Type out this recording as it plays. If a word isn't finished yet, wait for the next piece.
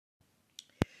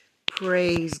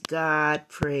Praise God,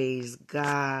 praise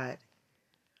God.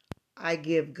 I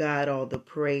give God all the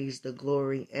praise, the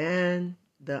glory, and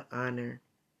the honor.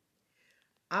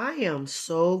 I am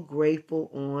so grateful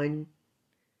on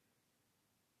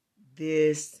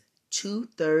this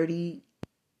 2:32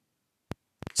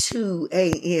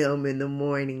 a.m. in the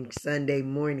morning, Sunday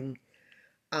morning.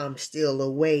 I'm still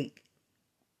awake.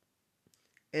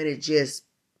 And it just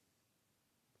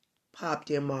popped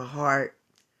in my heart,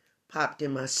 popped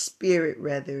in my spirit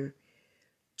rather,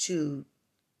 to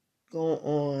go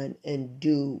on and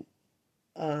do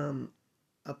a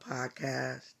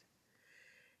podcast.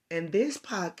 And this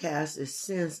podcast is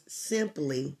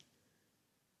simply,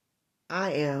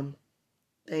 I am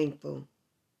thankful,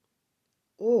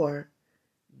 or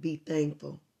be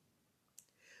thankful.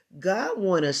 God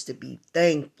wants us to be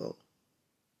thankful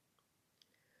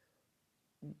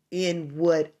in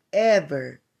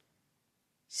whatever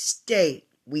state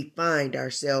we find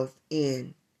ourselves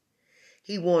in.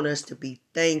 He wants us to be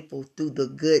thankful through the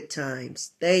good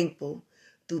times, thankful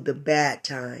through the bad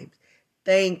times,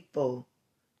 thankful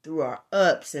through our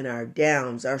ups and our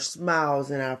downs, our smiles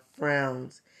and our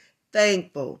frowns,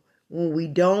 thankful when we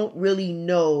don't really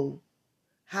know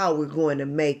how we're going to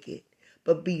make it.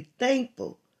 But be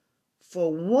thankful.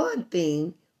 For one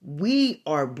thing, we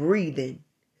are breathing.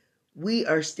 We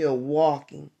are still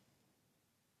walking.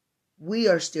 We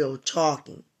are still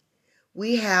talking.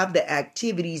 We have the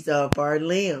activities of our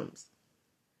limbs.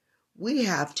 We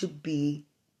have to be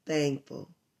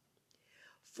thankful.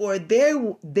 For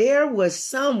there was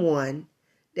someone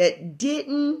that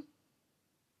didn't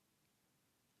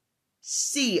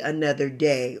see another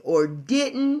day, or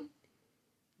didn't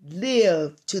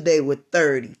live till they were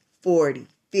 30, 40,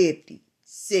 50,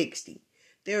 60.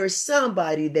 There is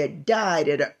somebody that died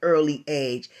at an early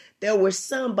age. There was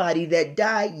somebody that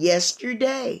died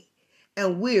yesterday,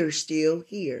 and we're still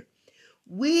here.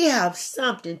 We have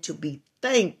something to be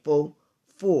thankful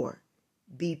for.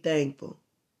 Be thankful.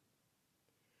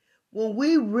 When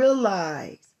we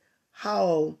realize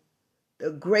how the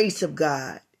grace of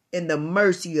God and the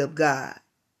mercy of God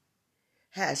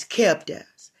has kept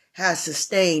us, has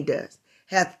sustained us,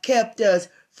 have kept us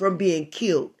from being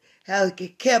killed, have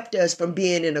kept us from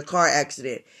being in a car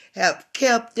accident, have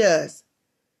kept us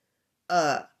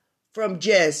from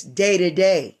just day to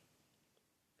day,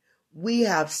 we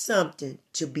have something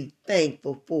to be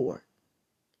thankful for.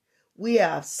 We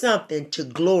have something to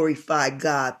glorify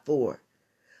God for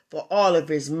all of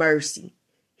his mercy.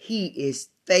 He is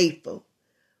faithful.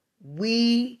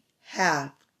 We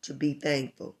have to be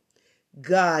thankful.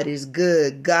 God is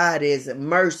good. God is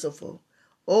merciful.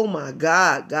 Oh my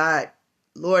God, God,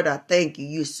 Lord, I thank you.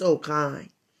 You're so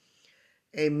kind.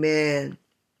 Amen.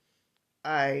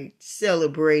 I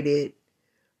celebrated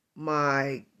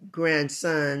my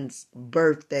grandson's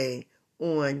birthday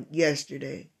on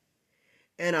yesterday.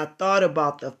 And I thought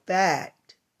about the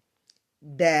fact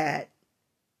that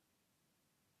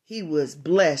he was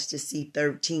blessed to see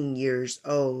 13 years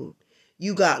old.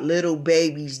 You got little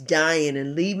babies dying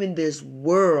and leaving this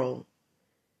world.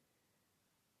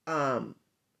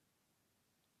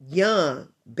 Young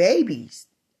babies,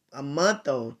 a month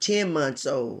old, 10 months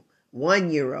old,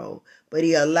 1 year old. But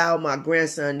he allowed my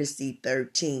grandson to see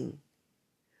 13.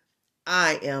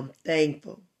 I am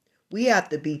thankful. We have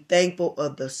to be thankful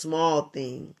of the small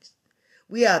things.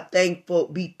 We are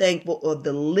be thankful of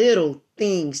the little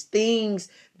things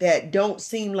that don't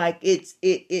seem like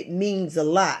it means a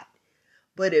lot,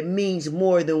 but it means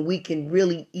more than we can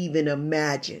really even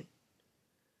imagine.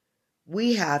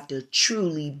 We have to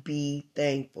truly be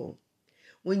thankful.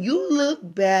 When you look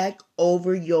back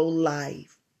over your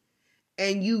life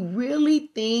and you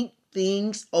really think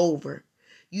things over,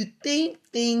 you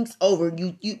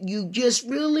just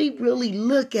really, really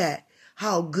look at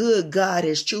how good God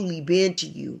has truly been to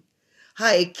you,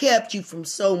 how he kept you from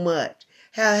so much,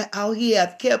 how he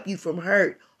has kept you from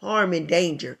hurt, harm, and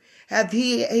danger,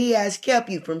 he has kept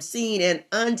you from seen and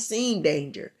unseen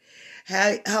danger,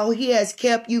 how he has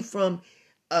kept you from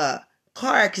car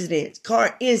accidents,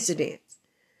 car incidents,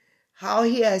 how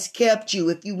he has kept you,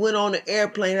 if you went on an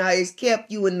airplane, how he's kept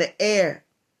you in the air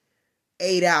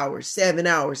 8 hours, 7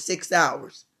 hours, 6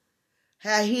 hours,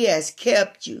 how he has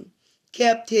kept you,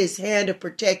 kept his hand of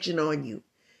protection on you.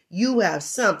 You have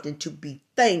something to be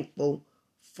thankful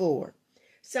for.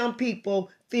 Some people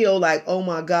feel like, oh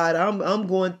my God, I'm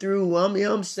going through,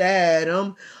 I'm sad,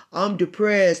 I'm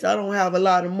depressed, I don't have a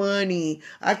lot of money,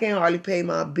 I can't hardly pay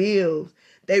my bills.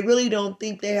 They really don't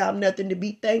think they have nothing to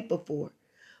be thankful for.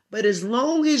 But as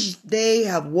long as they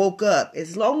have woke up,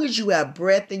 as long as you have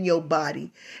breath in your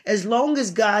body, as long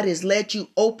as God has let you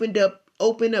open up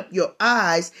open up your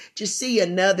eyes to see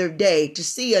another day, to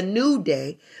see a new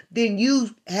day, then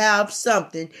you have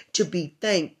something to be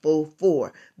thankful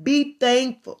for. Be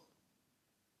thankful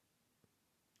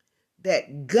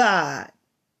that God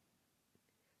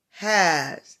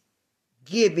has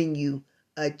given you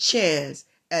a chance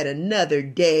at another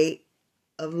day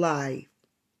of life.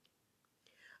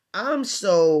 I'm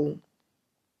so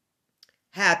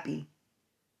happy.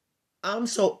 I'm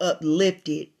so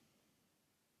uplifted.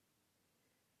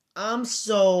 I'm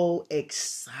so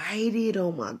excited,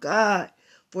 oh my God,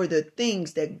 for the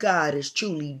things that God has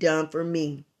truly done for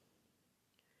me.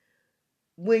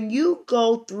 When you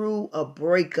go through a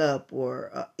breakup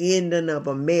or an ending of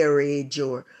a marriage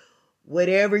or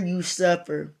whatever you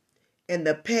suffer, and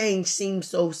the pain seems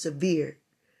so severe,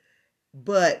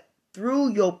 but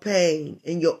through your pain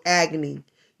and your agony,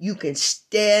 you can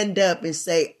stand up and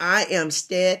say, I am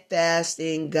steadfast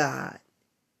in God.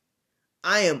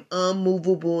 I am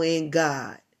unmovable in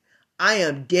God. I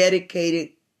am dedicated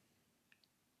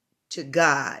to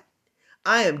God.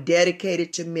 I am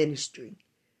dedicated to ministry.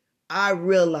 I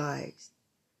realize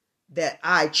that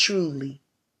I truly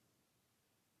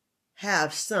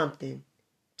have something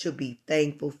to be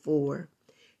thankful for.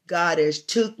 God has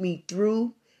took me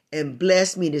through and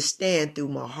blessed me to stand through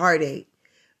my heartache.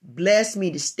 Blessed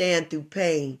me to stand through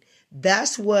pain.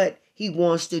 That's what He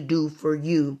wants to do for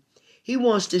you. He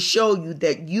wants to show you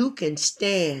that you can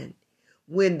stand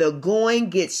when the going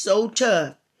gets so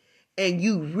tough and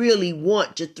you really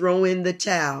want to throw in the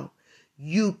towel.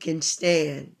 You can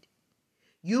stand.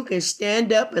 You can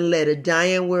stand up and let a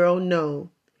dying world know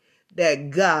that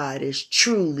God is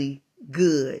truly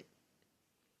good.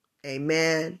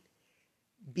 Amen.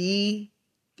 Be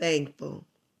thankful.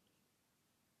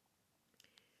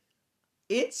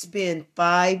 It's been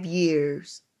 5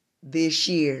 years this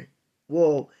year.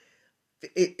 Well,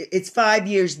 it's 5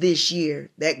 years this year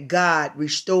that God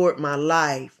restored my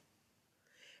life.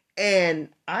 And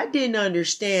I didn't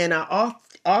understand. I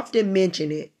often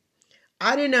mention it.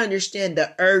 I didn't understand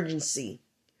the urgency.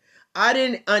 I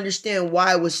didn't understand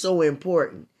why it was so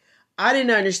important. I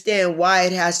didn't understand why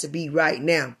it has to be right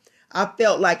now. I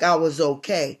felt like I was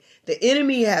okay. The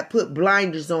enemy had put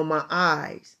blinders on my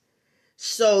eyes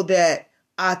so that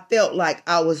I felt like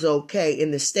I was okay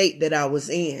in the state that I was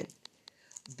in.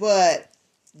 But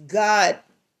God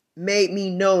made me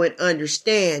know and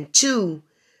understand too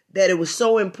that it was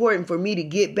so important for me to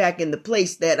get back in the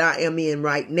place that I am in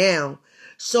right now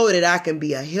so that I can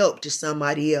be a help to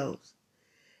somebody else.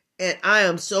 And I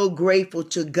am so grateful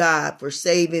to God for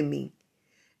saving me.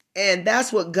 And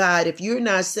that's what God, if you're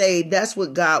not saved, that's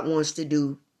what God wants to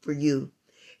do for you.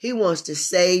 He wants to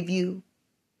save you.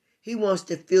 He wants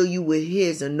to fill you with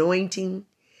His anointing.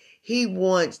 He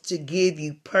wants to give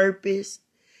you purpose.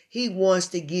 He wants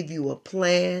to give you a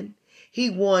plan. He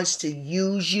wants to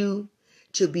use you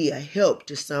to be a help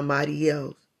to somebody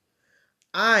else.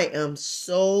 I am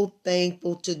so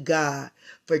thankful to God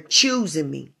for choosing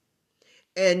me.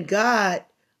 And God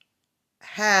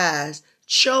has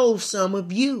chose some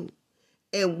of you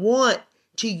and want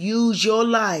to use your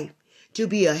life to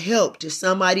be a help to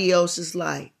somebody else's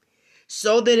life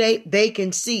so that they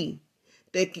can see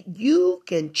that you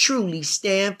can truly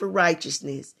stand for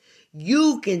righteousness.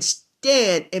 You can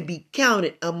stand and be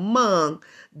counted among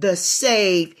the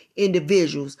saved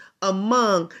individuals,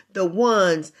 among the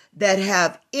ones that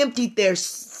have emptied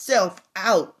themselves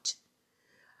out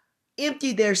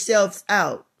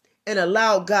and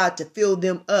allow God to fill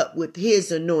them up with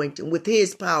His anointing, with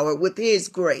His power, with His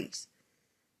grace.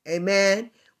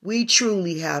 Amen. We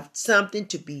truly have something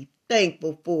to be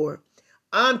thankful for.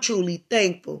 I'm truly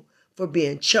thankful for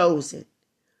being chosen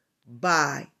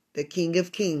by the King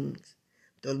of Kings,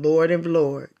 the Lord of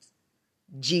Lords,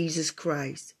 Jesus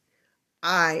Christ.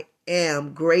 I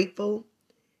am grateful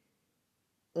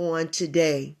on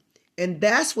today. And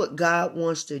that's what God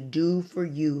wants to do for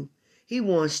you. He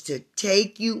wants to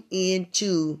take you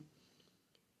into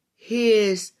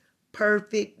His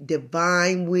perfect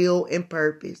divine will and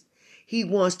purpose. He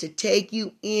wants to take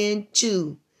you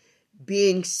into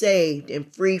being saved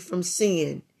and free from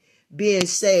sin, being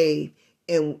saved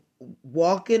and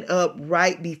walking up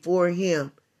right before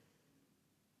Him,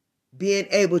 being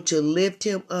able to lift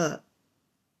Him up.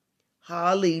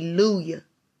 Hallelujah.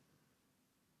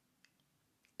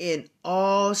 In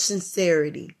all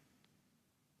sincerity.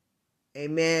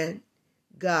 Amen.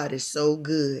 God is so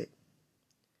good.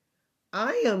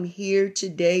 I am here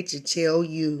today to tell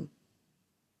you,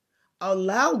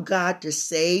 allow God to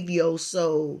save your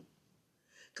soul.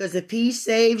 Because if He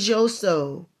saves your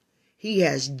soul, He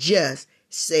has just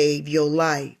saved your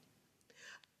life.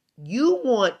 You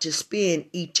want to spend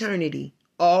eternity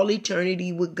all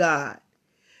eternity with God,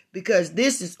 because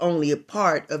this is only a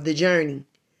part of the journey.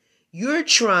 You're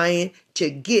trying to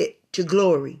get to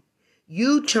glory.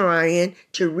 You trying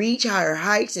to reach higher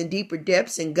heights and deeper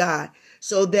depths in God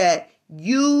so that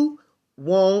you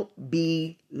won't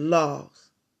be lost.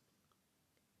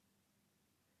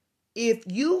 If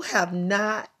you have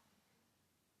not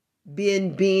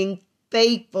been being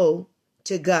faithful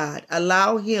to God,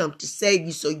 allow Him to save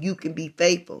you so you can be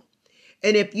faithful.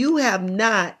 And if you have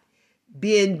not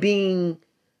been being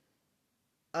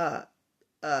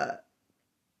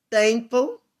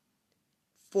thankful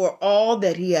for all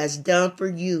that He has done for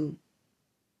you,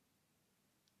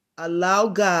 allow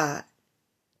God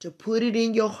to put it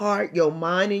in your heart, your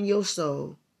mind, and your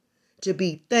soul to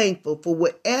be thankful for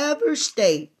whatever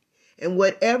state and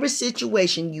whatever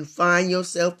situation you find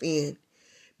yourself in,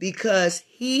 because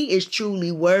He is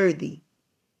truly worthy.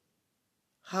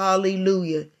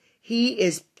 Hallelujah. He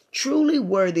is truly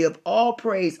worthy of all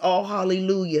praise, all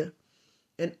hallelujah,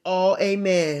 and all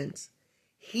amens.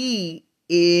 He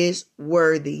is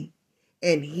worthy,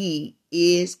 and He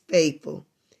is faithful.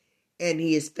 And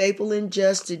He is faithful and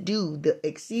just to do the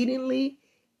exceedingly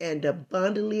and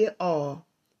abundantly all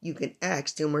you can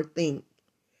ask Him or think.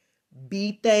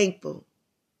 Be thankful.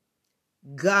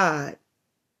 God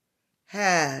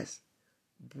has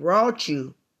brought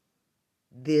you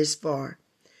this far.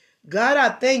 God, I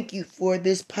thank you for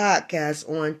this podcast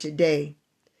on today.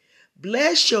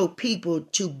 Bless your people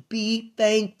to be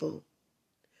thankful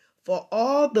for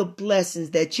all the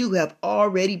blessings that you have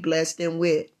already blessed them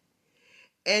with,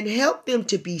 and help them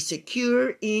to be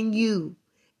secure in you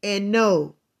and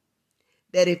know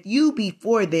that if you be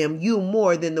for them, you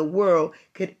more than the world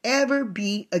could ever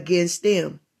be against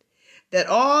them. That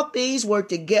all things work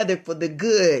together for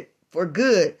good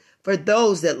for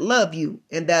those that love you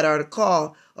and that are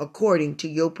called according to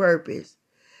your purpose.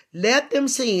 Let them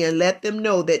see and let them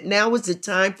know that now is the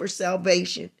time for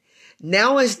salvation.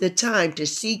 Now is the time to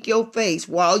seek your face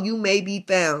while you may be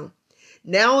found.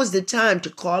 Now is the time to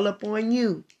call upon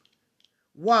you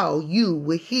while you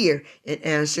will hear and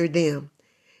answer them.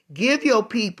 Give your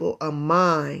people a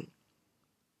mind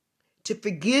to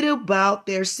forget about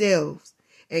themselves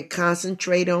and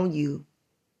concentrate on you,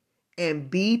 and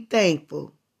be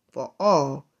thankful for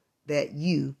all that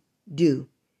you do.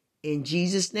 In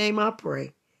Jesus' name I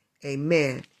pray.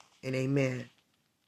 Amen and amen.